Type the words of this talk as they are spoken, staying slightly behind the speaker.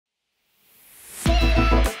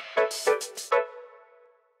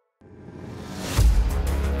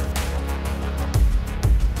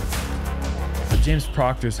James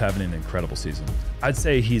Proctor's having an incredible season. I'd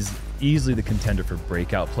say he's easily the contender for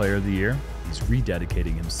Breakout Player of the Year. He's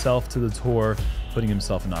rededicating himself to the tour, putting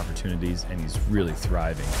himself in opportunities, and he's really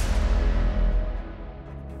thriving.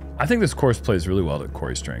 I think this course plays really well to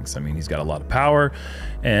Corey's strengths. I mean, he's got a lot of power,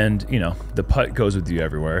 and you know, the putt goes with you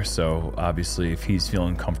everywhere. So obviously, if he's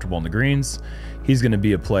feeling comfortable in the greens, he's going to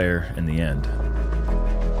be a player in the end.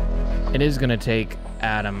 It is going to take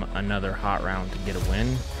Adam another hot round to get a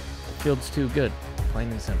win. The field's too good, plain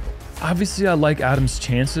and simple. Obviously, I like Adam's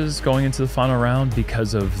chances going into the final round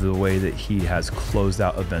because of the way that he has closed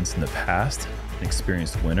out events in the past. An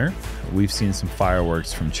experienced winner. We've seen some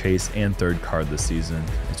fireworks from Chase and third card this season.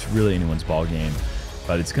 It's really anyone's ball game,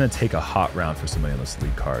 but it's going to take a hot round for somebody on this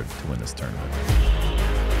lead card to win this tournament.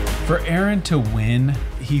 For Aaron to win,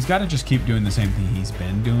 he's got to just keep doing the same thing he's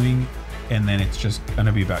been doing, and then it's just going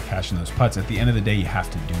to be about cashing those putts. At the end of the day, you have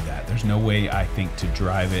to do that. There's no way, I think, to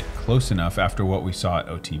drive it close enough after what we saw at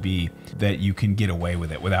OTB that you can get away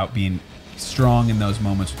with it without being strong in those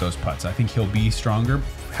moments with those putts. I think he'll be stronger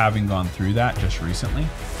having gone through that just recently.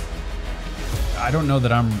 I don't know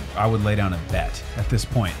that I would lay down a bet at this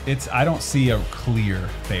point. I don't see a clear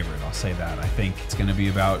favorite, I'll say that. I think it's going to be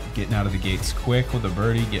about getting out of the gates quick with a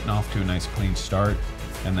birdie, getting off to a nice clean start,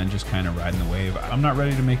 and then just kind of riding the wave. I'm not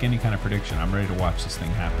ready to make any kind of prediction. I'm ready to watch this thing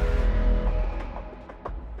happen.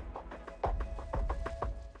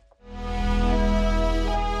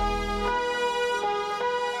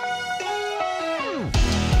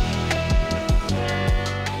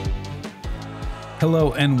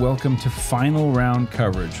 Hello and welcome to final round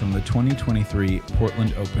coverage from the 2023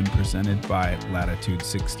 Portland Open presented by Latitude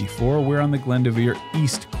 64. We're on the Glendoveer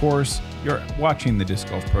East course. You're watching the Disc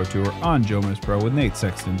Golf Pro Tour on JomezPro with Nate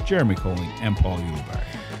Sexton, Jeremy Koling, and Paul Ulibarri.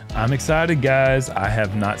 I'm excited, guys. I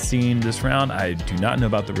have not seen this round. I do not know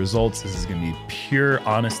about the results. This is going to be pure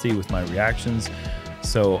honesty with my reactions.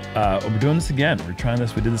 So we're doing this again. We're trying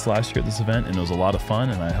this. We did this last year at this event, and it was a lot of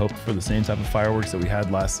fun, and I hope for the same type of fireworks that we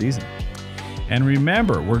had last season. And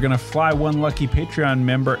remember, we're going to fly one lucky Patreon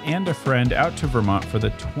member and a friend out to Vermont for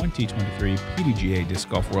the 2023 PDGA Disc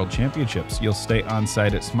Golf World Championships. You'll stay on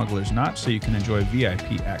site at Smuggler's Notch so you can enjoy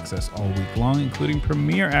VIP access all week long, including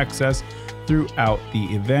premier access throughout the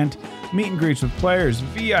event, meet and greets with players,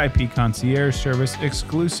 VIP concierge service,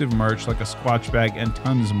 exclusive merch like a Squatch bag, and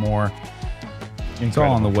tons more. It's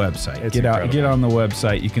all on the website. Get on the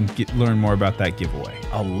website. You can learn more about that giveaway.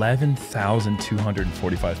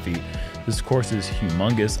 11,245 feet. This course is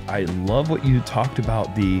humongous. I love what you talked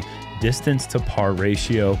about, the distance to par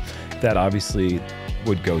ratio that obviously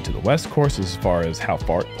would go to the West course as far as how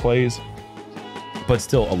far it plays, but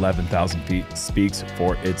still 11,000 feet speaks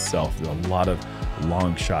for itself. There's a lot of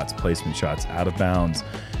long shots, placement shots, out of bounds,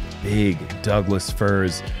 big Douglas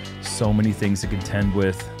firs, so many things to contend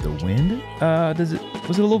with. The wind, was it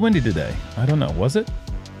a little windy today? I don't know, was it?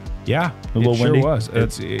 Yeah, it sure was.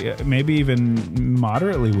 It's maybe even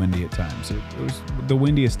moderately windy at times. It was the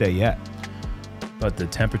windiest day yet. But the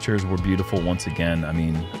temperatures were beautiful once again. I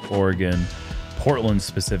mean, Oregon, Portland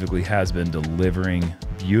specifically has been delivering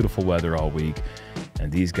beautiful weather all week,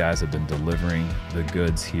 and these guys have been delivering the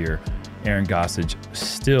goods here. Aaron Gossage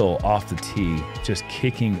still off the tee, just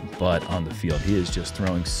kicking butt on the field. He is just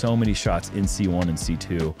throwing so many shots in C1 and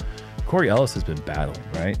C2. Corey Ellis has been battling,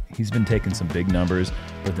 right? He's been taking some big numbers,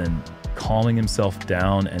 but then calming himself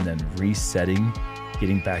down and then resetting,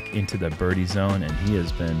 getting back into the birdie zone, and he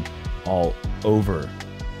has been all over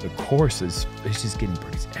the course. He's just getting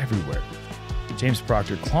birdies everywhere. James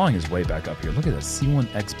Proctor clawing his way back up here. Look at that,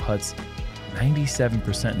 C1X putts,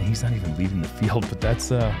 97%, and he's not even leaving the field, but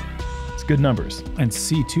that's it's good numbers. And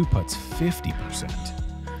C2 putts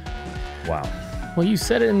 50%. Wow. Well, you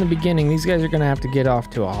said it in the beginning. These guys are going to have to get off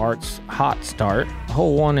to a hot start.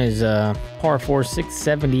 Hole 1 is par 4,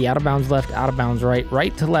 670, out of bounds left, out of bounds right,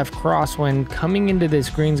 right to left crosswind. Coming into this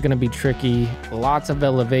green is going to be tricky. Lots of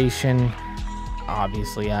elevation.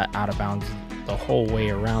 Obviously, out of bounds the whole way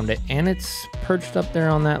around it, and it's perched up there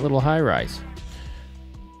on that little high rise.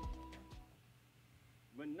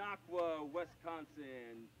 Minocqua,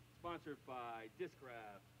 Wisconsin, sponsored by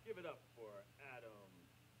Discraft. Give it up for Adam.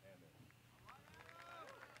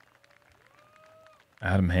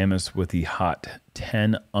 Adam Hammes with the hot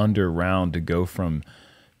 10 under round to go from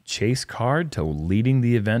chase card to leading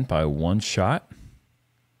the event by one shot.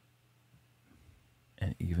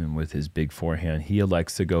 And even with his big forehand, he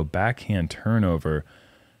elects to go backhand turnover.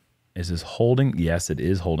 Is this holding? Yes, it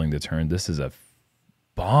is holding the turn. This is a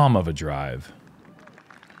bomb of a drive.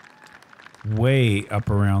 Way up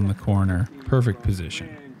around the corner. Perfect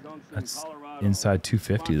position. That's inside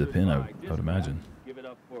 250 of the pin, I would imagine.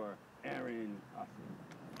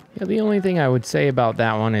 Yeah, the only thing I would say about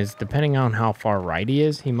that one is depending on how far right he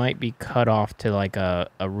is, he might be cut off to like a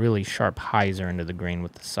really sharp hyzer into the green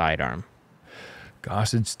with the sidearm.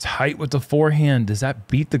 Gosh, it's tight with the forehand. Does that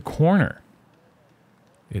beat the corner?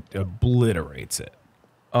 It obliterates it.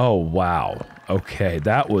 Oh, wow. Okay,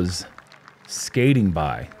 that was skating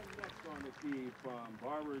by. Next on the tee from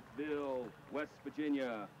Barboursville, West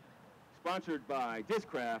Virginia, sponsored by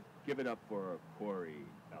Discraft. Give it up for Corey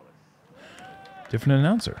Ellis. Different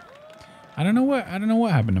announcer. I don't know what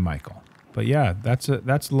happened to Michael, but yeah, that's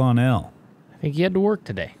Lonell. I think he had to work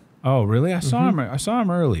today. Oh, really? I saw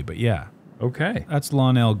him early, but yeah, Okay. that's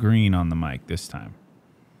Lonell Green on the mic this time.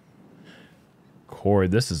 Corey,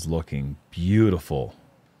 this is looking beautiful.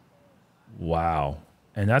 Wow.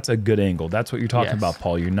 And that's a good angle. That's what you're talking Yes. about,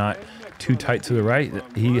 Paul. You're not too tight to the right.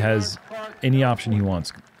 He has any option he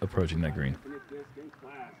wants approaching that green.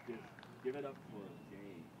 Give it up for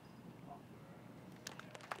James.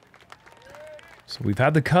 So we've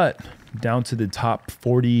had the cut down to the top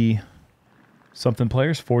 40-something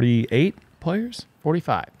players, 48 players?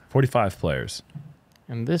 45. 45 players.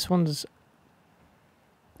 And this one's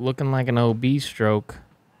looking like an OB stroke.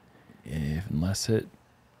 Unless it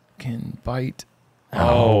can bite.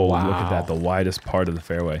 Oh, Look wow. at that, the widest part of the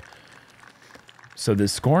fairway. So the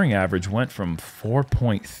scoring average went from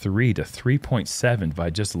 4.3 to 3.7 by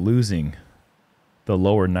just losing the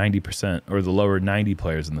lower 90% or the lower 90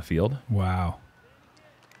 players in the field. Wow.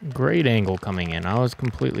 Great angle coming in. I was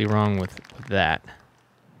completely wrong with that.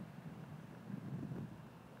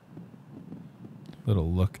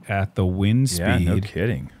 Little look at the wind speed. Yeah, no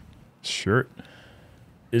kidding. Shirt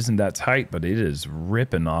isn't that tight, but it is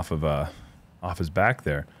ripping off his back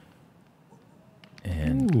there.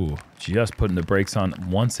 And Ooh. just putting the brakes on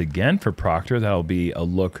once again for Proctor. That'll be a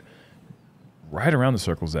look right around the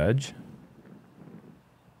circle's edge.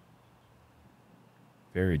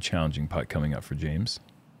 Very challenging putt coming up for James.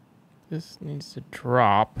 This needs to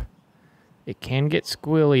drop. It can get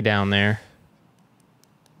squilly down there.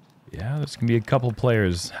 Yeah, there's going to be a couple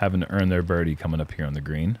players having to earn their birdie coming up here on the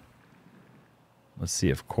green. Let's see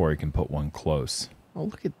if Corey can put one close. Oh,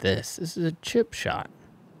 look at this. This is a chip shot.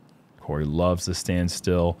 Corey loves to stand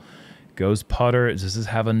still. Goes putter. Does this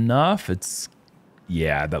have enough?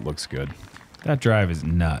 Yeah, that looks good. That drive is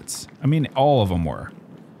nuts. I mean, all of them were.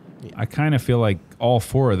 I kind of feel like all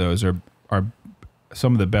four of those are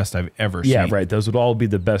some of the best I've ever seen. Yeah, right. Those would all be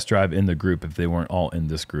the best drive in the group if they weren't all in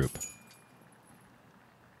this group.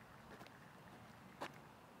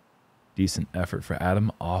 Decent effort for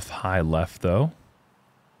Adam. Off high left, though.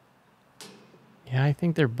 Yeah, I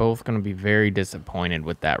think they're both going to be very disappointed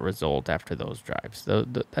with that result after those drives.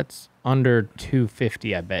 That's under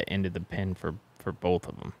 250, I bet, into the pin for both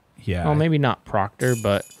of them. Yeah. Well, maybe not Proctor,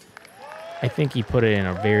 but I think he put it in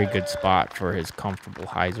a very good spot for his comfortable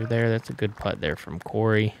hyzer there. That's a good putt there from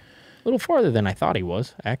Corey. A little farther than I thought he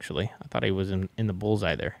was, actually. I thought he was in the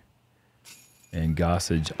bullseye there. And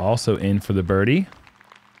Gossage also in for the birdie.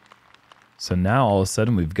 So now all of a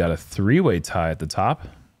sudden we've got a three-way tie at the top.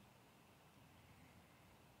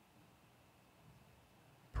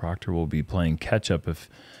 Proctor will be playing catch-up if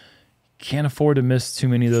can't afford to miss too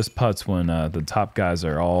many of those putts when the top guys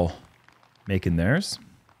are all making theirs.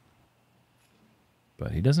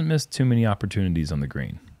 But he doesn't miss too many opportunities on the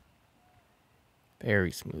green.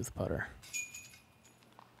 Very smooth putter.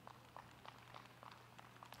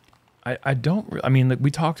 I mean, like we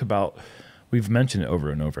talked about, we've mentioned it over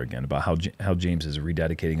and over again about how James is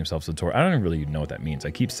rededicating himself to the tour. I don't really know what that means. I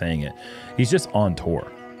keep saying it. He's just on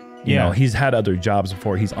tour. You know, he's had other jobs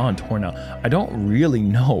before. He's on tour now. I don't really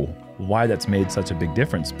know why that's made such a big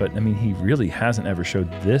difference, but I mean, he really hasn't ever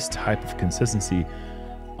showed this type of consistency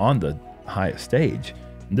on the highest stage.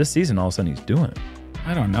 And this season, all of a sudden, he's doing it.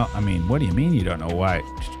 I don't know. I mean, what do you mean you don't know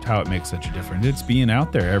how it makes such a difference? It's being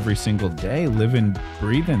out there every single day, living,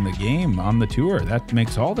 breathing the game on the tour. That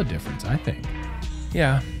makes all the difference, I think.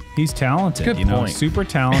 Yeah. He's talented, Good point. super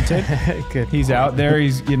talented. He's out there.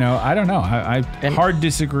 He's, I don't know. I hard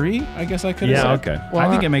disagree, I guess I could have said. Okay. Well,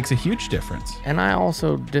 I think it makes a huge difference. And I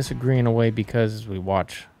also disagree in a way because as we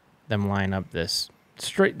watch them line up this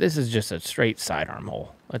is just a straight sidearm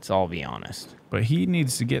hole. Let's all be honest. But he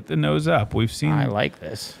needs to get the nose up. We've seen. I like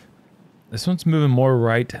this. This one's moving more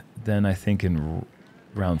right than I think in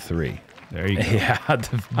round 3. There you go. Yeah,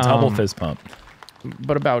 the double fist pump.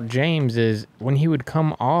 But about James is when he would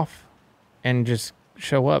come off and just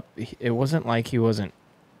show up, it wasn't like he wasn't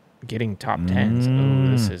getting top 10s.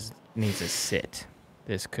 Oh, this needs to sit.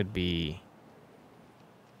 This could be.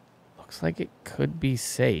 Looks like it could be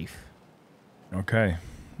safe. Okay.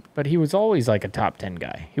 But he was always like a top 10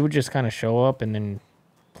 guy. He would just kind of show up and then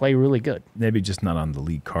play really good. Maybe just not on the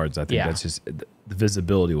lead cards. I think that's just the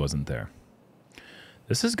visibility wasn't there.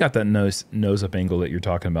 This has got that nose up angle that you're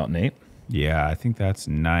talking about, Nate. Yeah, I think that's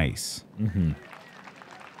nice. Mm-hmm.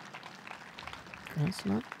 It's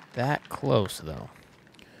not that close, though.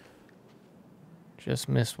 Just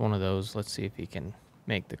missed one of those. Let's see if he can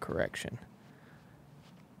make the correction.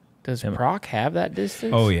 Does Proc have that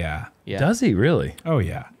distance? Oh, yeah. Does he really? Oh,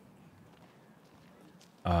 yeah.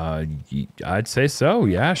 I'd say so.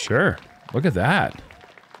 Yeah, sure. Look at that.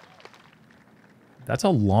 That's a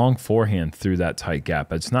long forehand through that tight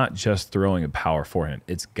gap. It's not just throwing a power forehand.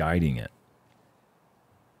 It's guiding it.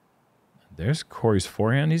 There's Corey's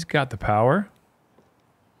forehand. He's got the power.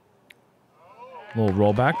 A little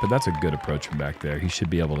rollback, but that's a good approach from back there. He should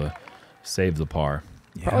be able to save the par.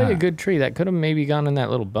 Yeah. Probably a good tree. That could have maybe gone in that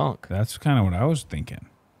little bunk. That's kind of what I was thinking.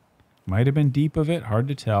 Might have been deep of it. Hard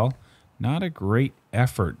to tell. Not a great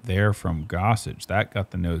effort there from Gossage. That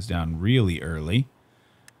got the nose down really early.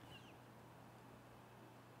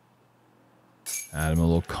 Adam, a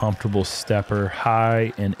little comfortable stepper,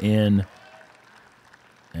 high and in.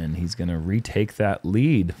 And he's going to retake that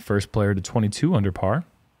lead. First player to 22 under par.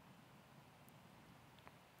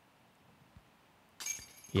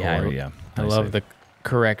 Yeah, Corey, I love the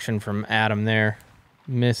correction from Adam there.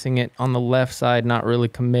 Missing it on the left side, not really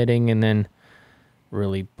committing, and then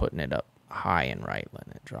really putting it up high and right,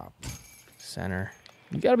 letting it drop center.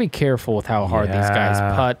 You got to be careful with how hard these guys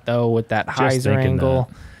putt, though, with that hyzer angle.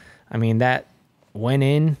 I mean, that went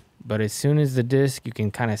in, but as soon as the disc, you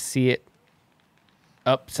can kind of see it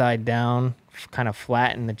upside down, kind of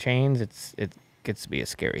flatten the chains. It gets to be a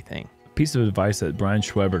scary thing. Piece of advice that Brian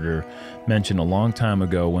Schweberger mentioned a long time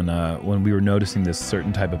ago when we were noticing this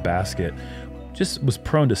certain type of basket just was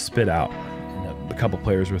prone to spit out. And a couple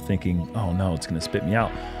players were thinking, oh no, it's going to spit me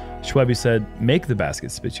out. Schwebby said, make the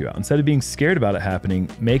basket spit you out. Instead of being scared about it happening,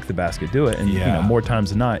 make the basket do it. And you know, more times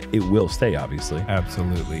than not, it will stay, obviously.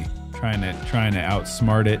 Absolutely. Trying to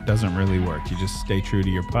outsmart it doesn't really work. You just stay true to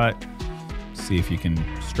your putt. See if you can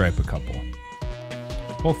stripe a couple.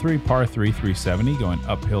 Hole 3, par 3, 370, going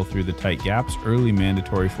uphill through the tight gaps. Early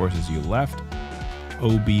mandatory forces you left.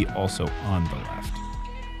 OB also on the left.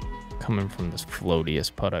 Coming from the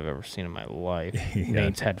floatiest putt I've ever seen in my life.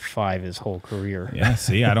 Nate's had 5 his whole career. Yeah,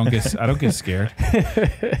 see, I don't get scared.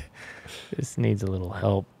 This needs a little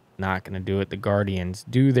help. Not going to do it. The Guardians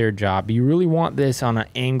do their job. You really want this on an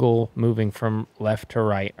angle moving from left to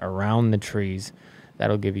right around the trees.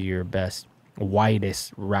 That'll give you your best,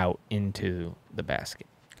 widest route into the basket.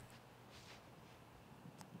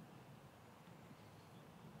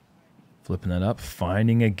 Flipping that up,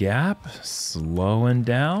 finding a gap, slowing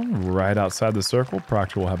down right outside the circle.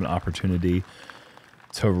 Proctor will have an opportunity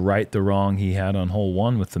to right the wrong he had on hole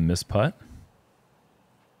 1 with the missed putt.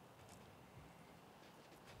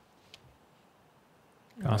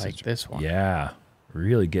 I like this one. Yeah,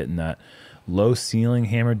 really getting that low ceiling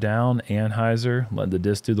hammered down. Anheuser, let the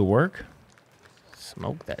disc do the work.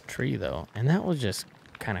 Smoke that tree, though. And that was just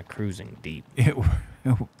kind of cruising deep. It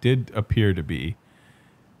did appear to be.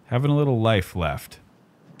 Having a little life left.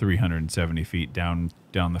 370 feet down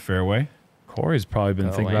the fairway. Corey's probably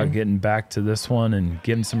been thinking about getting back to this one and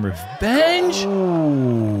getting some revenge.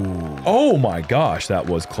 Oh my gosh, that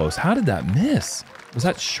was close. How did that miss? Was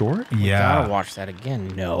that short? Yeah. Gotta watch that again.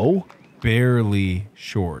 No. Barely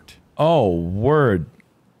short. Oh, word.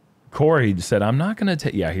 Corey said, I'm not going to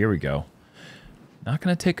take... Yeah, here we go. Not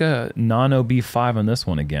going to take a non-OB 5 on this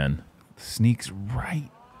one again. Sneaks right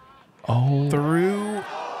through.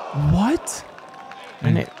 What?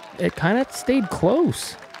 And it kind of stayed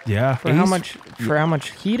close. Yeah. For how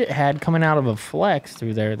much heat it had coming out of a flex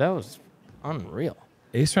through there. That was unreal.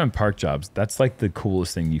 Ace Run Park Jobs, that's like the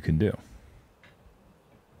coolest thing you can do.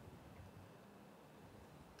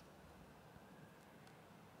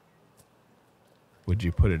 Would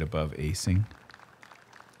you put it above acing?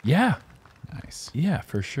 Yeah. Nice. Yeah,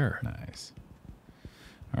 for sure. Nice.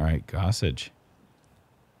 All right, Gossage.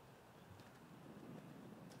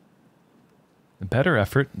 A better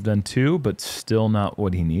effort than 2, but still not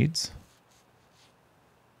what he needs.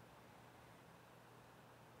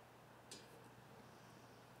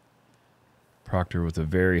 Proctor with a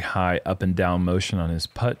very high up and down motion on his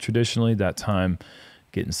putt traditionally. That time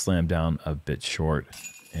getting slammed down a bit short.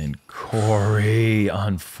 And Corey,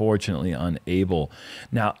 unfortunately, unable.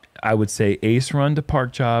 Now, I would say ace run to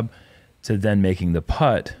park job to then making the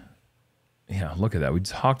putt. Yeah, look at that. We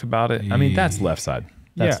talked about it. I mean, that's left side.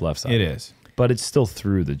 That's left side. It is. But it's still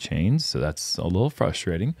through the chains, so that's a little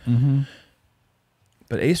frustrating. Mm-hmm.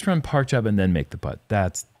 But ace run park job and then make the putt.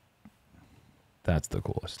 That's the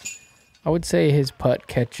coolest. I would say his putt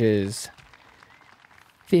catches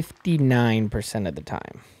 59% of the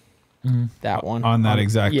time. That one. On that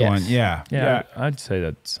exact yes. one. Yeah. Yeah, I'd say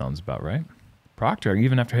that sounds about right. Proctor,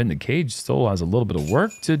 even after hitting the cage, still has a little bit of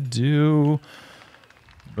work to do.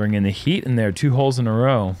 Bring in the heat in there, 2 holes in a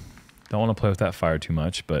row. Don't want to play with that fire too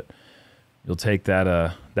much, but you'll take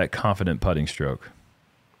that that confident putting stroke.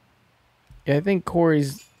 Yeah, I think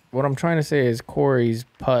what I'm trying to say is Corey's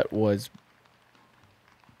putt was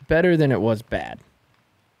better than it was bad.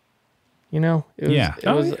 You know,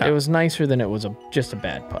 it was nicer than it was just a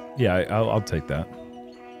bad putt. Yeah, I'll take that.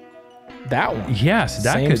 That one. Yes,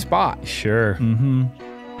 that same spot. Sure. Mm-hmm.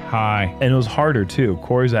 High. And it was harder too.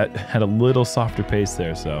 Corey's had a little softer pace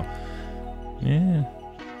there, so yeah.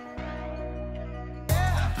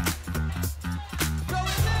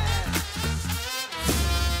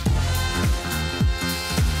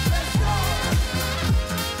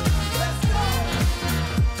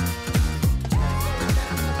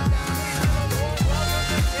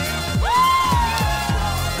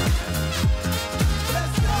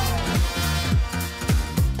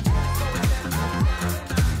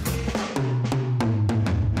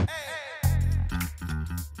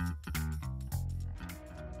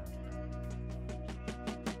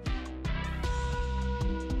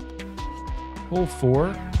 Hole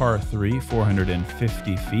 4, par 3,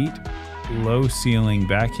 450 feet. Low ceiling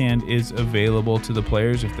backhand is available to the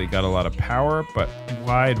players if they got a lot of power, but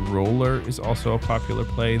wide roller is also a popular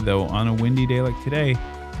play, though on a windy day like today,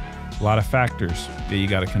 a lot of factors that you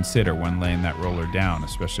got to consider when laying that roller down,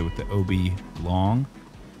 especially with the OB long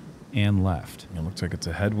and left. It looks like it's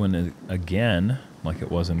a headwind again, like it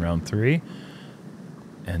was in round 3.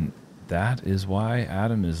 And that is why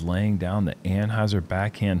Adam is laying down the Anheuser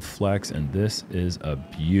backhand flex, and this is a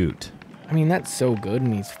beaut. I mean, that's so good,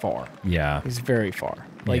 and he's far. Yeah. He's very far.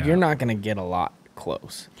 Like, Yeah. you're not going to get a lot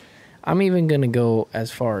close. I'm even going to go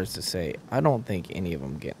as far as to say, I don't think any of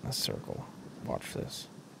them get in a circle. Watch this.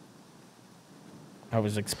 I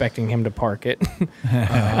was expecting him to park it,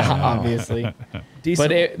 obviously.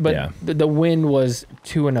 Decent. But the wind was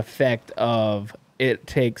to an effect of it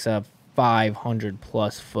takes a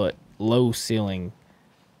 500-plus foot low ceiling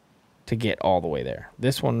to get all the way there.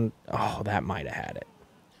 This one, that might have had it.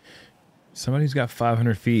 Somebody who's got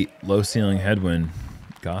 500 feet, low ceiling headwind.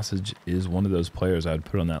 Gossage is one of those players I'd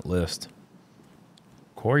put on that list.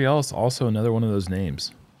 Corey Ellis, also another one of those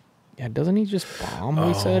names. Yeah, doesn't he just bomb,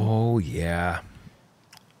 we said? Oh, yeah.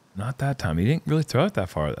 Not that time. He didn't really throw it that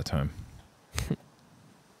far at that time.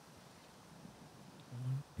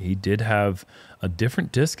 He did have a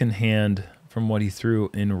different disc in hand from what he threw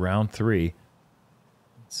in round 3.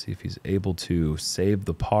 Let's see if he's able to save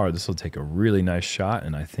the par. This will take a really nice shot,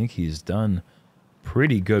 and I think he's done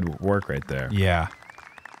pretty good work right there. Yeah.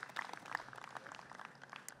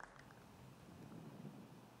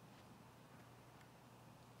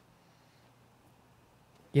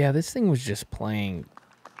 Yeah, this thing was just playing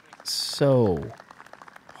so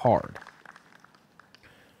hard.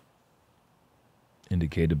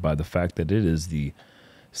 Indicated by the fact that it is the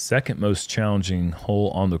second most challenging hole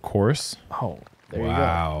on the course. Oh, there you go.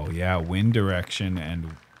 Wow. Yeah, wind direction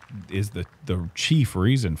and is the chief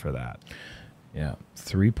reason for that. Yeah,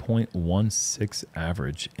 3.16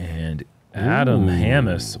 average. And Adam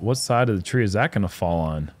Hammis, what side of the tree is that going to fall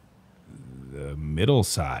on? The middle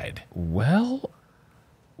side. Well,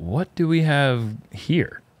 what do we have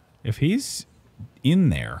here? If he's in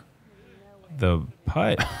there, the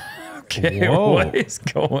putt. Okay, Whoa. what is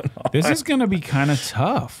going on? This is going to be kind of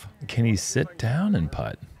tough. Can he sit down and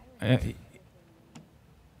putt? I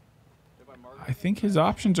think his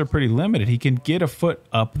options are pretty limited. He can get a foot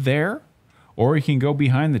up there, or he can go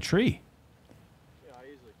behind the tree.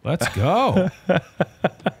 Let's go.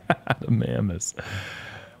 Adam Hammis.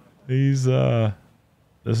 He's, this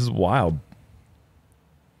is wild.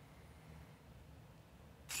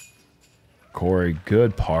 Corey,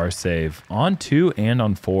 good par save. On 2 and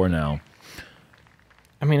on 4 now.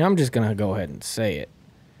 I mean, I'm just going to go ahead and say it.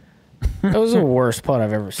 That was the worst putt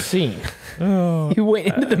I've ever seen. He went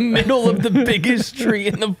into the middle of the biggest tree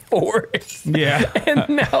in the forest. Yeah. And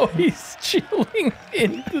now he's chilling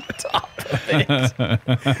in the top of it.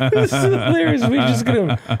 This is hilarious. We're just going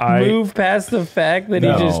to move past the fact that he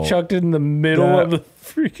just chucked it in the middle of the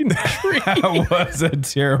freaking tree. That was a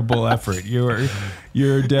terrible effort.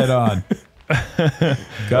 You're dead on.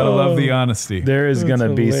 Gotta love the honesty. There is going to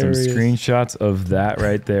be some hilarious. screenshots of that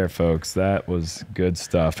right there, folks. That was good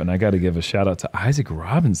stuff. And I got to give a shout out to Isaac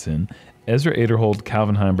Robinson, Ezra Aderhold,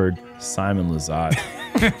 Calvin Heimberg, Simon Lazat.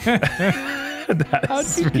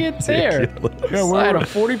 How'd you get there? Yeah, Slide a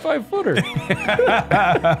 45-footer.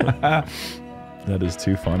 That is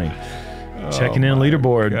too funny. Checking in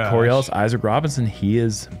leaderboard. gosh. Corey Ellis, Isaac Robinson, he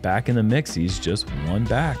is back in the mix. He's just one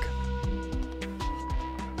back.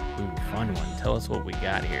 Ooh, fun one. Tell us what we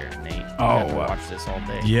got here, Nate. Oh, Got to watch this all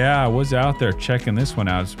day. Yeah, I was out there checking this one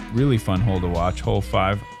out. It's a really fun hole to watch. Hole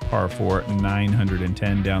 5, par 4,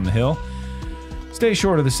 910 down the hill. Stay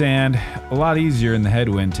short of the sand. A lot easier in the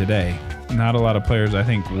headwind today. Not a lot of players, I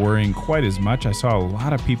think, worrying quite as much. I saw a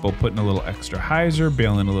lot of people putting a little extra hyzer,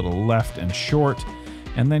 bailing a little left and short,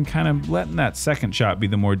 and then kind of letting that second shot be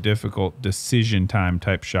the more difficult decision time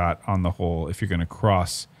type shot on the hole if you're going to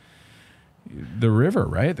cross the river,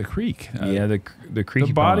 right? The creek. Yeah, the creek.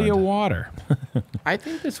 The body of water. I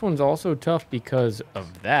think this one's also tough because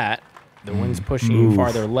of that. The wind's pushing you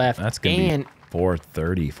farther left. That's going to be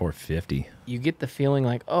 430, 450. You get the feeling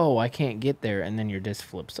like, oh, I can't get there. And then your disc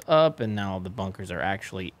flips up, and now the bunkers are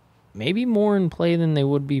actually maybe more in play than they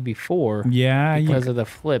would be before. Yeah. Because of the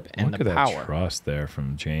flip and Look the at power. that trust there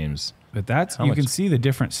from James. But that's, How you much- can see the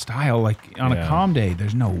different style. Like on a calm day,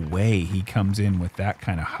 there's no way he comes in with that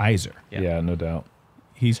kind of hyzer. Yeah, no doubt.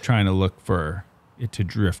 He's trying to look for it to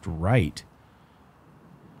drift right.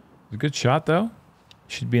 It's a good shot, though.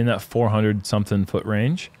 Should be in that 400-something foot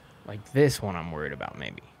range. Like this one I'm worried about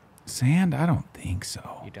maybe. Sand? I don't think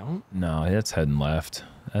so. You don't? No, it's heading left.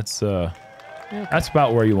 That's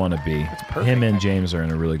about where you want to be. perfect. Him and James are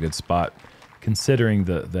in a really good spot, considering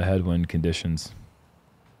the headwind conditions.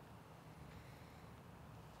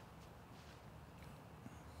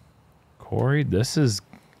 Corey, this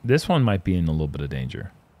one might be in a little bit of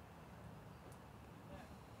danger.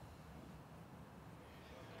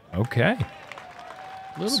 Okay.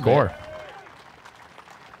 Little Score. bit.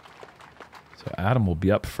 So Adam will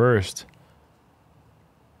be up first.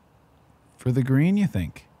 For the green, you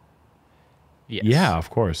think? Yes. Yeah, of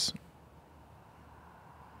course.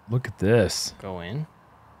 Look at this. Go in.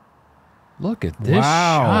 Look at this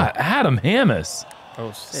Wow. shot. Adam Hammis.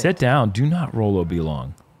 Oh, sick. Sit down. Do not roll OB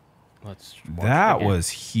long. Let's watch it That again. was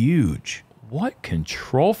huge. What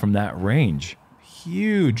control from that range.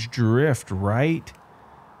 Huge drift right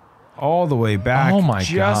all the way back. Oh my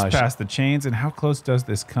just gosh. past the chains. And how close does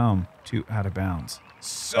this come to out of bounds?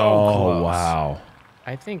 So Oh, close. wow.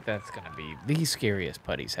 I think that's going to be the scariest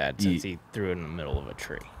putt he's had since he threw it in the middle of a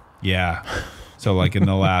tree. Yeah. So like in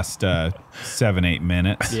the last 7-8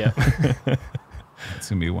 minutes. Yeah. It's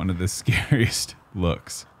going to be one of the scariest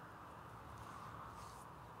looks.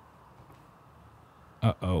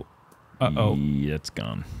 Uh-oh. Uh-oh. Yeah, it's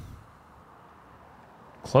gone.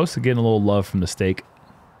 Close to getting a little love from the stake.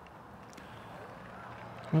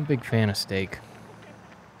 I'm a big fan of steak.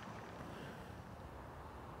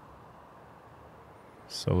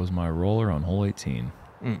 So was my roller on hole 18.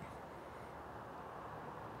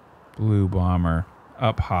 Blue bomber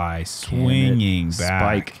up high, swinging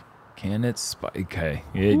back. Spike. Can it spike? Okay.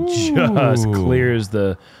 It just Ooh. clears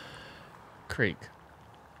the... Creek.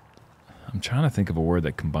 I'm trying to think of a word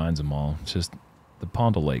that combines them all. It's just the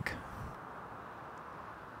Pond of Lake.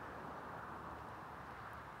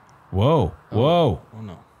 Whoa. Whoa. Oh,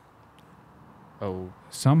 no. Oh,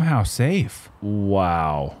 Somehow safe.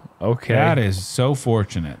 Wow. Okay. That is so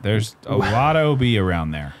fortunate. There's a lot of OB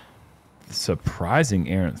around there. Surprising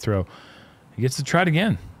errant throw. He gets to try it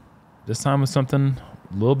again. This time with something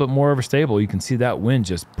a little bit more overstable. You can see that wind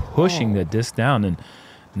just pushing the disc down, and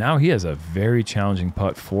now he has a very challenging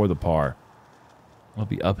putt for the par. It'll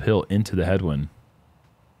be uphill into the headwind.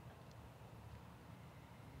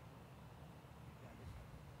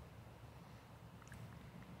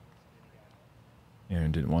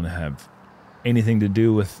 Aaron didn't want to have anything to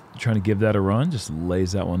do with trying to give that a run. Just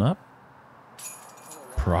lays that one up.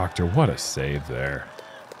 Proctor, what a save there.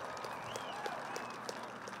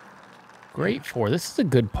 great for. This is a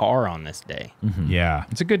good par on this day. Yeah.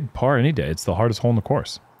 It's a good par any day. It's the hardest hole in the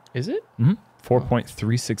course. Is it?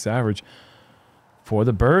 4.36 average for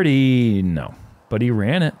the birdie. No, but he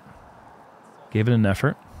ran it. Gave it an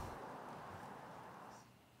effort.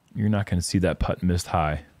 You're not going to see that putt missed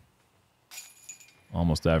high.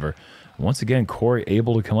 Almost ever. Once again, Corey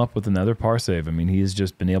able to come up with another par save. I mean, he's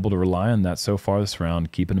just been able to rely on that so far this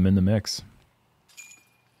round, keeping him in the mix.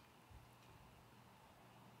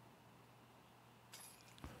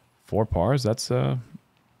 Four pars, that's a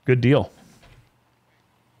good deal.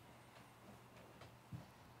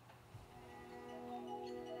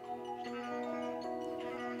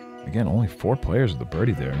 Again, only 4 players with the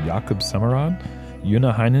birdie there. Jakob Semerad,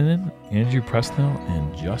 Una Heinonen, Andrew Presnell,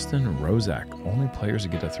 and Justin Rozak. Only players to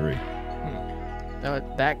get to 3.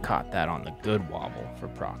 That caught that on the good wobble for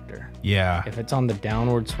Proctor. Yeah. If it's on the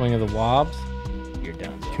downward swing of the wobs, you're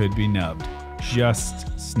done. Could be nubbed. Just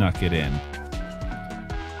snuck it in.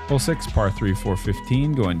 Hole 6, par 3,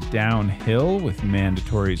 415, going downhill with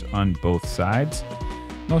mandatories on both sides.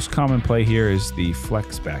 Most common play here is the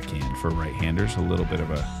flex backhand for right-handers. A little bit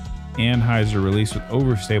of a Anheuser release with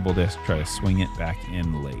overstable disc. Try to swing it back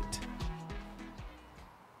in late.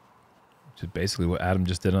 Which is basically what Adam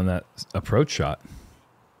just did on that approach shot.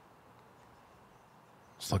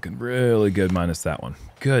 It's looking really good minus that one.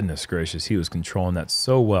 Goodness gracious, he was controlling that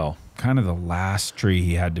so well. Kind of the last tree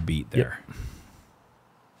he had to beat there. Yep.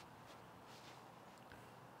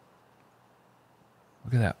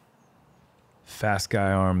 Look at that fast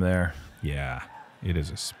guy arm there. Yeah, it is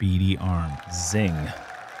a speedy arm. Zing.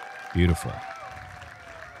 Beautiful.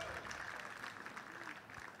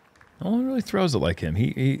 No one really throws it like him.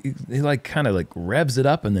 He like kind of like revs it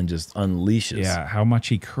up and then just unleashes. Yeah, how much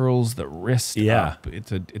he curls the wrist up.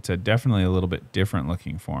 It's a definitely a little bit different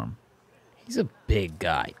looking form. He's a big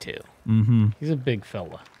guy too. Mm-hmm. He's a big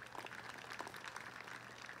fella.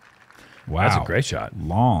 Wow. That's a great shot.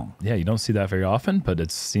 Long. Yeah, you don't see that very often, but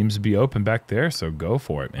it seems to be open back there, so go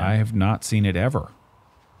for it, man. I have not seen it ever.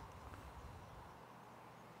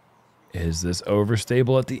 Is this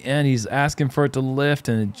overstable at the end? He's asking for it to lift,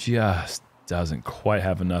 and it just doesn't quite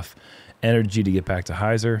have enough energy to get back to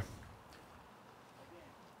hyzer.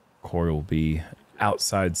 Corey will be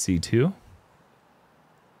outside C2.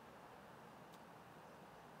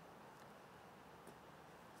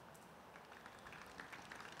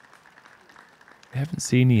 I haven't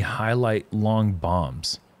seen any highlight long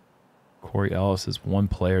bombs. Corey Ellis is one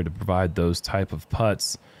player to provide those type of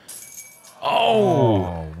putts.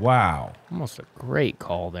 Oh, wow. Almost a great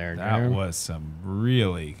call there, That Jerm. was some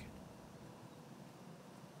really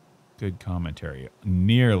good commentary.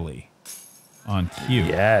 Nearly on cue.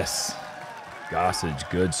 Yes. Gossage,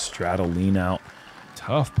 good straddle lean out.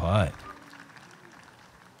 Tough putt.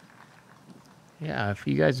 Yeah, if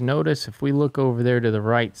you guys notice, if we look over there to the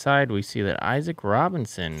right side, we see that Isaac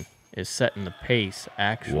Robinson is setting the pace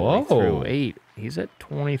actually through 8. He's at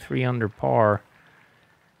 23 under par.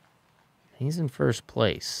 He's in first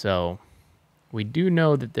place, so we do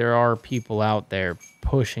know that there are people out there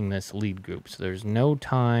pushing this lead group, so there's no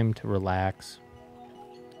time to relax.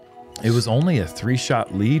 It was only a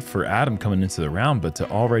 3-shot lead for Adam coming into the round, but to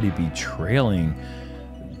already be trailing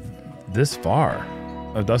thus far,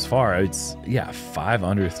 it's, 5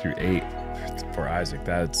 under through 8 for Isaac.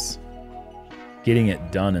 That's getting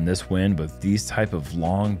it done in this win, but these type of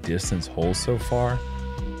long distance holes so far,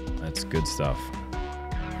 that's good stuff.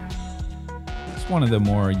 It's one of the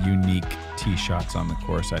more unique tee shots on the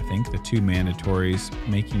course, I think. The 2 mandatories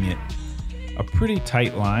making it a pretty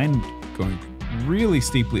tight line, going really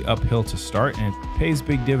steeply uphill to start, and it pays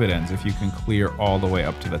big dividends if you can clear all the way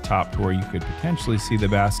up to the top to where you could potentially see the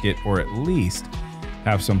basket, or at least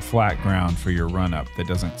have some flat ground for your run up that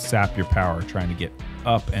doesn't sap your power trying to get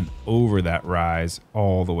up and over that rise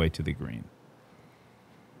all the way to the green.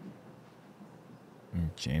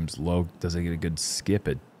 James Lowe, does it get a good skip?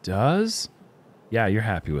 It does. Yeah, you're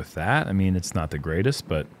happy with that. I mean, it's not the greatest,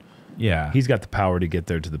 but yeah, he's got the power to get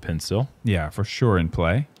there to the pin still. Yeah, for sure in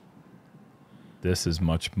play. This is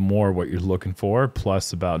much more what you're looking for,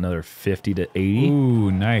 plus about another 50 to 80.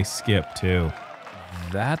 Ooh, nice skip too.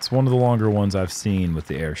 That's one of the longer ones I've seen with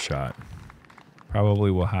the air shot. Probably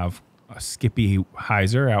will have a skippy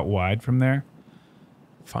hyzer out wide from there.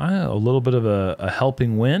 Fine, a little bit of a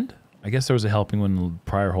helping wind. I guess there was a helping wind in the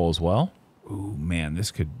prior hole as well. Ooh, man,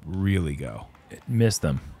 this could really go. Miss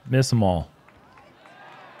them. Miss them all.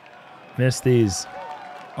 Miss these.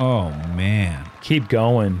 Oh, man. Keep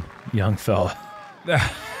going, young fella.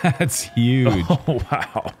 That's huge. Oh,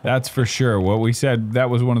 wow. That's for sure. What we said, that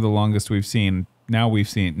was one of the longest we've seen. Now we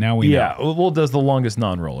know. Yeah, well, does the longest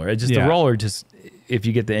non-roller. It just the roller, just if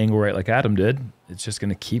you get the angle right like Adam did, it's just going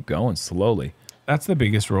to keep going slowly. That's the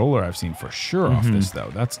biggest roller I've seen for sure off this,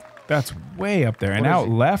 though. That's way up there. And out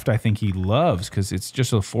left, I think he loves because it's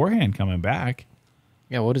just a forehand coming back.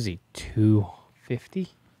 Yeah, what is he, 250?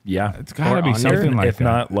 Yeah. It's got to be something like that. If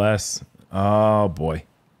not less. Oh, boy.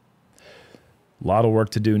 A lot of work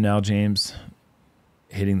to do now, James.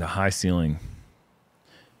 Hitting the high ceiling.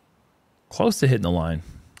 Close to hitting the line.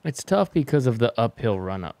 It's tough because of the uphill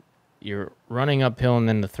run-up. You're running uphill, and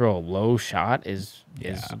then to throw a low shot is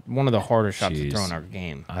one of the harder shots to throw in our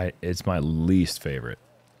game. It's my least favorite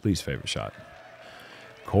shot.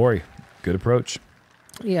 Corey, good approach.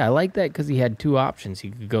 Yeah, I like that because he had 2 options.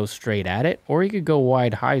 He could go straight at it, or he could go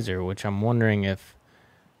wide hyzer, which I'm wondering if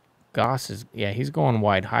Goss is... Yeah, he's going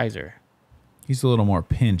wide hyzer. He's a little more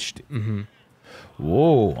pinched.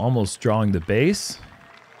 Whoa, almost drawing the base.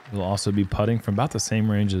 He'll also be putting from about the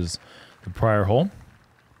same range as the prior hole.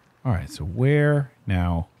 All right, so where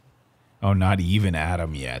now Oh, not even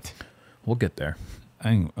Adam yet. We'll get there.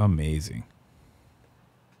 Amazing.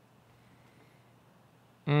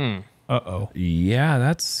 Uh-oh. Yeah,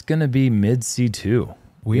 that's going to be mid C2.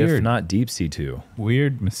 Weird. If not deep C2.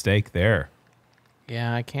 Weird mistake there.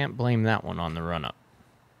 Yeah, I can't blame that one on the run-up.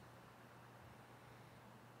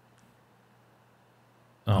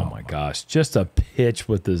 Oh my gosh. Just a pitch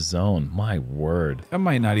with the zone. My word. That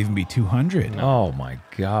might not even be 200. Oh my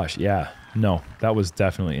gosh. Yeah. No, that was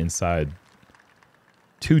definitely inside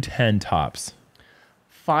 210 tops.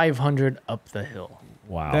 500 up the hill.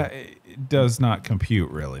 Wow. That it does not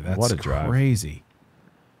compute, really. That's What a drive. crazy.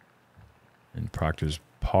 And Proctor's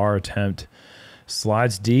par attempt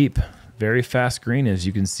slides deep. Very fast green, as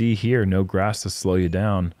you can see here. No grass to slow you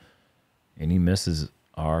down. Any misses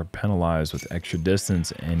are penalized with extra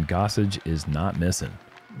distance, and Gossage is not missing.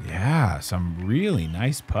 Yeah, some really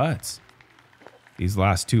nice putts. These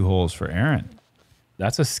last 2 holes for Aaron.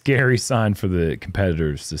 That's a scary sign for the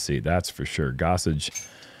competitors to see. That's for sure. Gossage,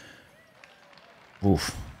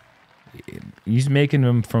 oof. He's making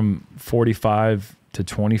them from 45 to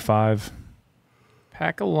 25.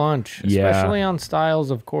 Pack a lunch, Yeah. especially on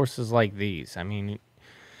styles of courses like these. I mean,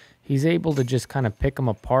 he's able to just kind of pick them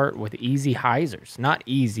apart with easy hyzers. Not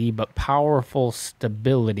easy, but powerful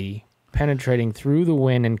stability, penetrating through the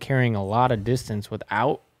wind and carrying a lot of distance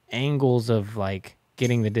without angles of like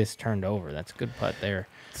getting the disc turned over. That's a good putt there.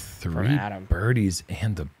 3 Adam. birdies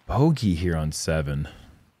and the bogey here on 7.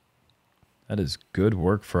 That is good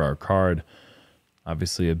work for our card.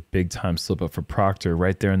 Obviously a big time slip up for Proctor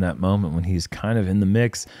right there in that moment when he's kind of in the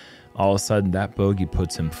mix. All of a sudden that bogey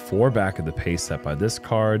puts him 4 back of the pace set by this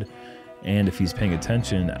card. And if he's paying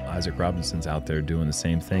attention, Isaac Robinson's out there doing the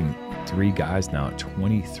same thing. 3 guys now at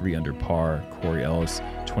 23 under par. Corey Ellis,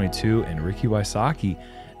 22, and Ricky Wysocki,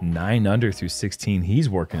 9 under through 16. He's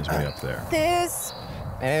working his way up there. This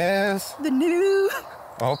is the new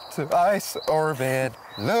Up to ice orbit.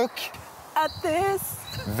 Look, at this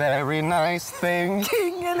very nice thing.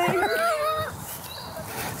 tingling.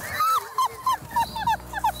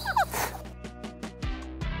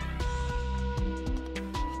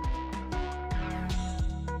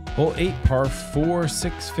 Hole 8, par 4,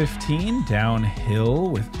 615,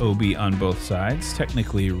 downhill with OB on both sides.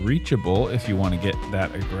 Technically reachable if you want to get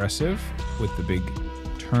that aggressive with the big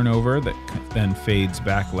turnover that then fades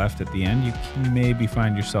back left at the end. You can maybe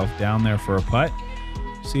find yourself down there for a putt.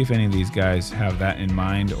 See if any of these guys have that in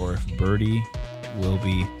mind or if birdie will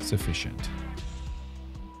be sufficient.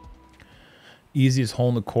 Easiest hole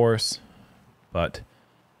in the course, but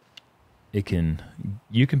you can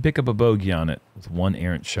pick up a bogey on it with 1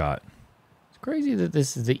 errant shot. It's crazy that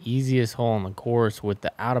this is the easiest hole in the course with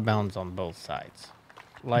the out of bounds on both sides.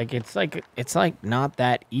 It's like not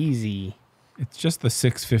that easy. It's just the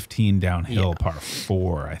 615 downhill par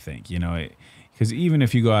 4, I think. You know, because even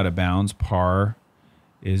if you go out of bounds, par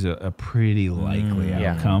is a pretty likely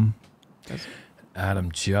outcome.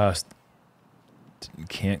 Adam just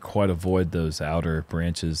can't quite avoid those outer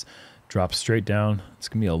branches. Drop straight down. It's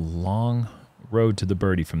going to be a long road to the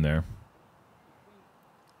birdie from there.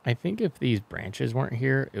 I think if these branches weren't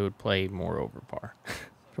here, it would play more over par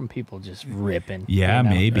from people just ripping. Yeah, you know?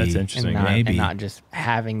 maybe. That's interesting. And not just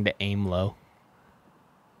having to aim low.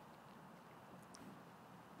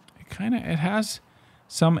 It has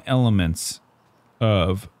some elements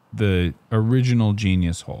of the original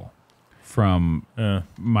Genius hole from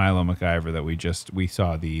Milo McIver that we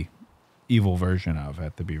saw the evil version of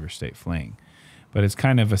at the Beaver State Fling. But it's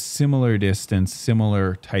kind of a similar distance,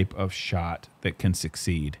 similar type of shot that can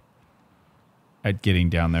succeed at getting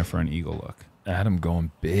down there for an eagle look. Adam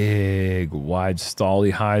going big, wide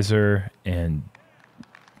stally hyzer and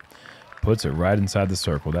puts it right inside the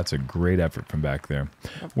circle. That's a great effort from back there.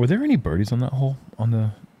 Were there any birdies on that hole on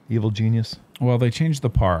the Evil Genius? Well, they changed the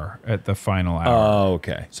par at the final hour. Oh,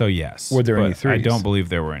 okay. So, yes. Were there any but threes? I don't believe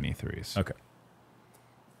there were any threes. Okay.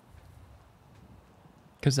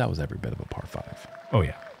 Because that was every bit of a par 5. Oh,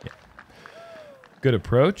 yeah. Good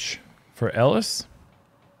approach for Ellis.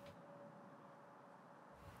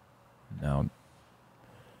 Now,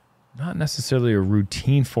 not necessarily a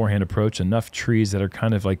routine forehand approach. Enough trees that are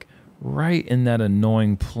kind of like right in that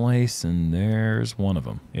annoying place, and there's one of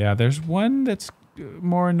them. Yeah, there's one that's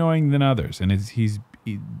more annoying than others, and he's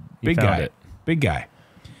big guy. It. Big guy.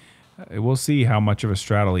 We'll see how much of a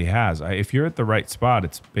straddle he has. If you're at the right spot,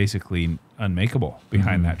 it's basically unmakeable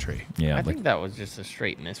behind that tree. Yeah, I think that was just a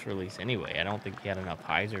straight misrelease anyway. I don't think he had enough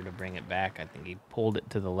hyzer to bring it back. I think he pulled it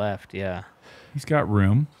to the left. Yeah. He's got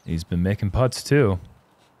room. he's been making putts too.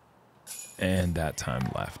 And that time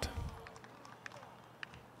left.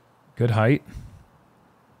 Good height.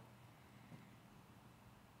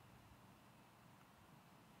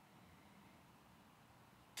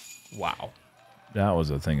 Wow. That was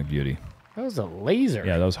a thing of beauty. That was a laser.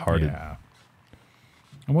 Yeah, that was hard. Yeah.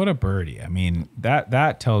 And what a birdie. I mean,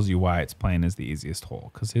 that tells you why it's playing as the easiest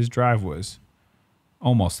hole, because his drive was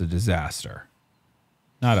almost a disaster.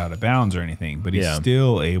 Not out of bounds or anything, but he's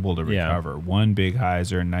still able to recover. One big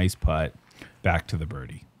hyzer, nice putt, back to the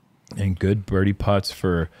birdie. And good birdie putts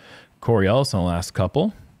for Corey Ellis on the last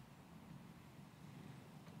couple.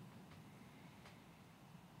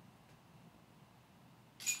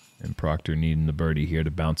 And Proctor needing the birdie here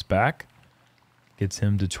to bounce back. Gets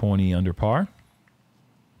him to 20 under par.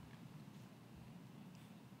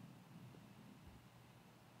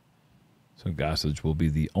 So Gossage will be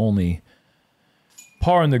the only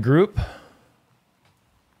par in the group.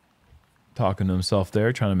 Talking to himself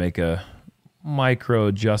there, trying to make a micro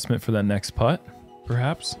adjustment for that next putt,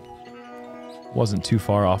 perhaps. Wasn't too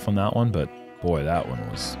far off on that one, but boy, that one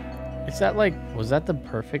was... Is that was that the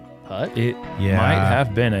perfect putt? It might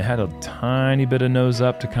have been. It had a tiny bit of nose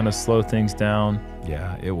up to kind of slow things down.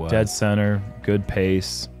 Yeah, it was. Dead center, good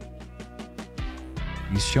pace.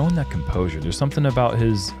 He's showing that composure. There's something about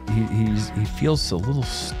his, he feels a little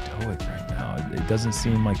stoic right now. It doesn't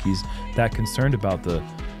seem like he's that concerned about the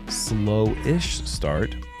slow-ish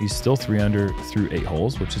start. He's still 3 under through 8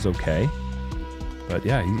 holes, which is okay. But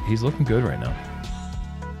yeah, he's looking good right now.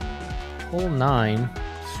 Hole 9,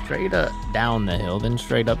 straight up down the hill, then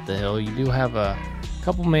straight up the hill. You do have a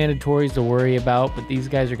couple mandatories to worry about, but these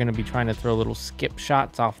guys are going to be trying to throw little skip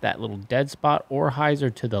shots off that little dead spot or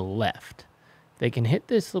hyzer to the left. If they can hit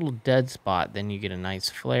this little dead spot, then you get a nice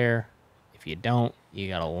flare. If you don't, you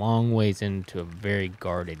got a long ways into a very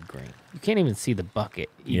guarded green. You can't even see the bucket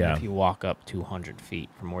even if you walk up 200 feet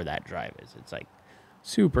from where that drive is. It's like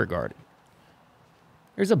super guarded.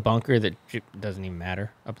 There's a bunker that doesn't even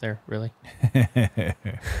matter up there, really.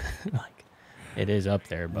 It is up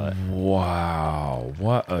there, but... Wow,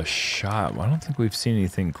 what a shot. I don't think we've seen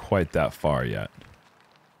anything quite that far yet.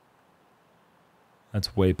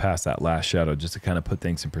 That's way past that last shadow, just to kind of put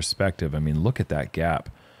things in perspective. I mean, look at that gap.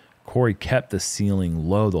 Corey kept the ceiling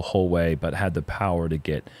low the whole way, but had the power to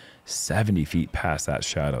get 70 feet past that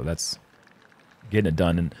shadow. That's getting it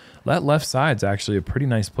done. And that left side's actually a pretty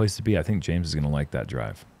nice place to be. I think James is going to like that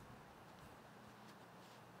drive.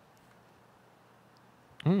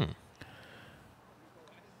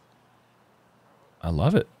 I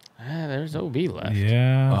love it. There's OB left.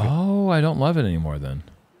 Yeah. Oh, I don't love it anymore then.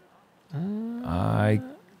 I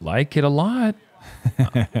like it a lot.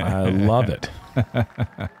 I love it.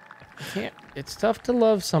 It's tough to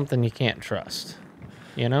love something you can't trust,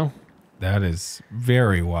 you know? That is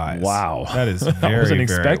very wise. Wow. That is very, I wasn't very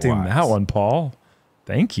expecting wise. that one, Paul.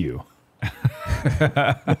 Thank you.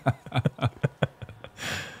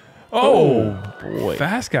 Oh, boy.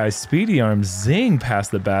 Fast guy, speedy arm, zing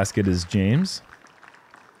past the basket is James.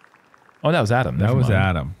 Oh, that was Adam. That Never was mind.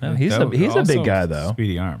 Adam. No, he's a big Also guy, though.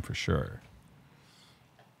 Speedy arm, for sure.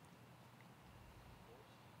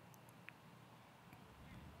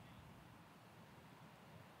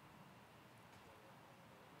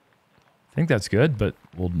 I think that's good, but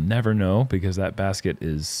we'll never know because that basket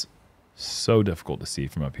is so difficult to see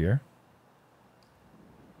from up here.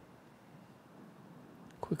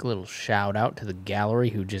 Quick little shout out to the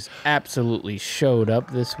gallery who just absolutely showed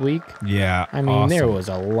up this week. Yeah, I mean, there was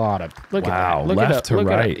a lot of look Wow, at that. Look left it up, to look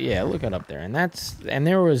right. It up. Yeah, look it up there, and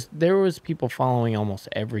there was people following almost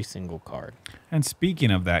every single card. And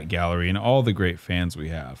speaking of that gallery and all the great fans we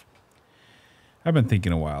have, I've been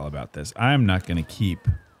thinking a while about this. I'm not going to keep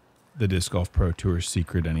the Disc Golf Pro Tour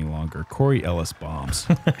secret any longer. Corey Ellis bombs.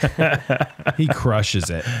 He crushes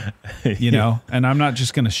it, you know. And I'm not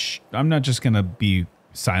just gonna be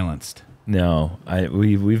silenced. No,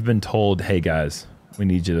 we've been told, hey guys, we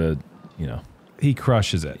need you to, you know. He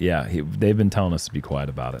crushes it. Yeah, they've been telling us to be quiet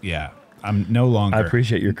about it. Yeah, I'm no longer. I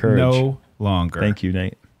appreciate your courage. No longer. Thank you,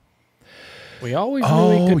 Nate. We always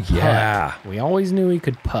knew he could yeah. putt. We always knew he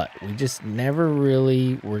could putt. We just never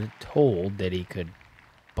really were told that he could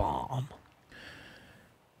bomb.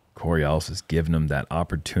 Corey Ellis has given him that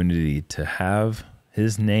opportunity to have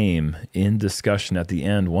his name in discussion at the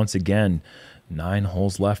end. Once again, 9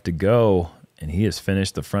 holes left to go, and he has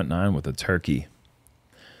finished the front 9 with a turkey.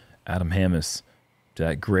 Adam Hammis,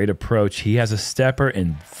 that great approach. He has a stepper,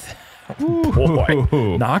 and boy,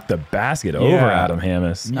 knocked the basket over Adam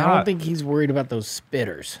Hammis. I don't think he's worried about those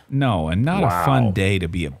spitters. No, and not a fun day to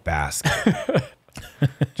be a basket.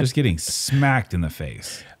 Just getting smacked in the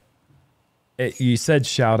face. You said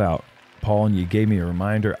shout out, Paul, and you gave me a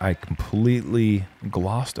reminder. I completely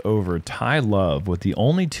glossed over Ty Love with the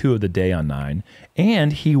only 2 of the day on 9,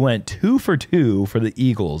 and he went 2 for 2 for the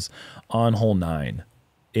Eagles on hole 9.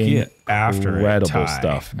 Get after it, Incredible Ty.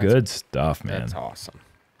 stuff. Good stuff, man. That's awesome.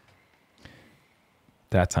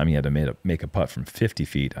 That time he had to make a putt from 50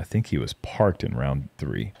 feet. I think he was parked in round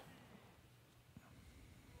 3.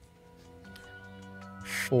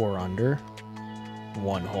 4 under,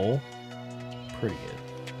 1 hole. Pretty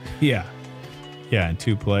good. Yeah. Yeah, in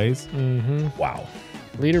 2 plays. Wow.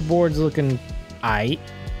 Leaderboard's looking aight,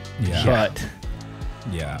 Yeah. but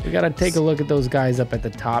Yeah. we got to take a look at those guys up at the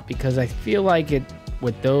top because I feel like it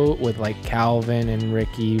with like Calvin and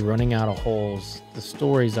Ricky running out of holes, the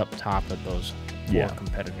story's up top of those 4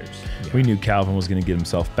 competitors. We knew Calvin was going to get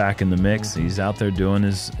himself back in the mix. He's out there doing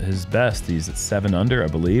his best. He's at 7 under, I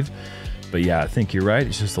believe. But yeah, I think you're right.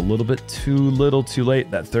 It's just a little bit too late.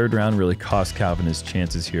 That 3rd round really cost Calvin his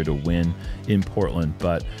chances here to win in Portland.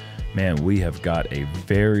 But man, we have got a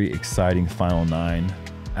very exciting final 9.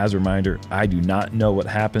 As a reminder, I do not know what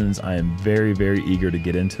happens. I am very, very eager to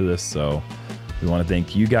get into this. So we want to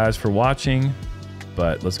thank you guys for watching.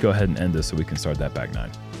 But let's go ahead and end this so we can start that back 9.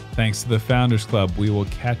 Thanks to the Founders Club. We will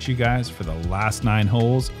catch you guys for the last 9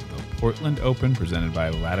 holes of the Portland Open presented by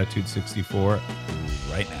Latitude 64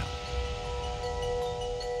 right now.